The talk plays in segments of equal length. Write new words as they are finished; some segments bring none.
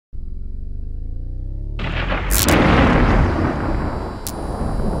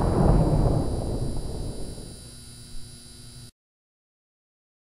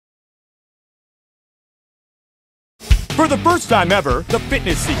For the first time ever, the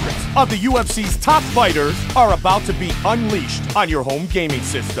fitness secrets of the UFC's top fighters are about to be unleashed on your home gaming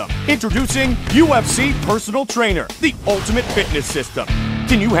system. Introducing UFC Personal Trainer, the ultimate fitness system.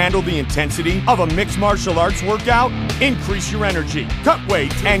 Can you handle the intensity of a mixed martial arts workout? Increase your energy, cut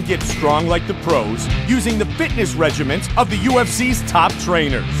weight, and get strong like the pros using the fitness regimens of the UFC's top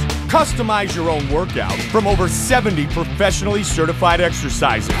trainers. Customize your own workout from over 70 professionally certified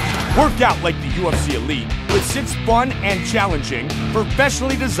exercises. Work out like the UFC Elite with 6 fun and challenging,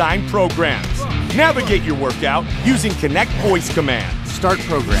 professionally designed programs. Navigate your workout using Kinect voice command. Start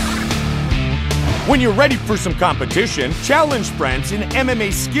program. When you're ready for some competition, challenge friends in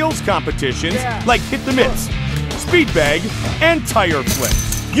MMA skills competitions like hit the mitts, speed bag, and tire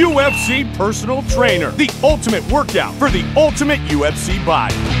flips. UFC Personal Trainer, the ultimate workout for the ultimate UFC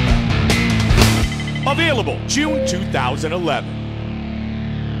body. Available June 2011.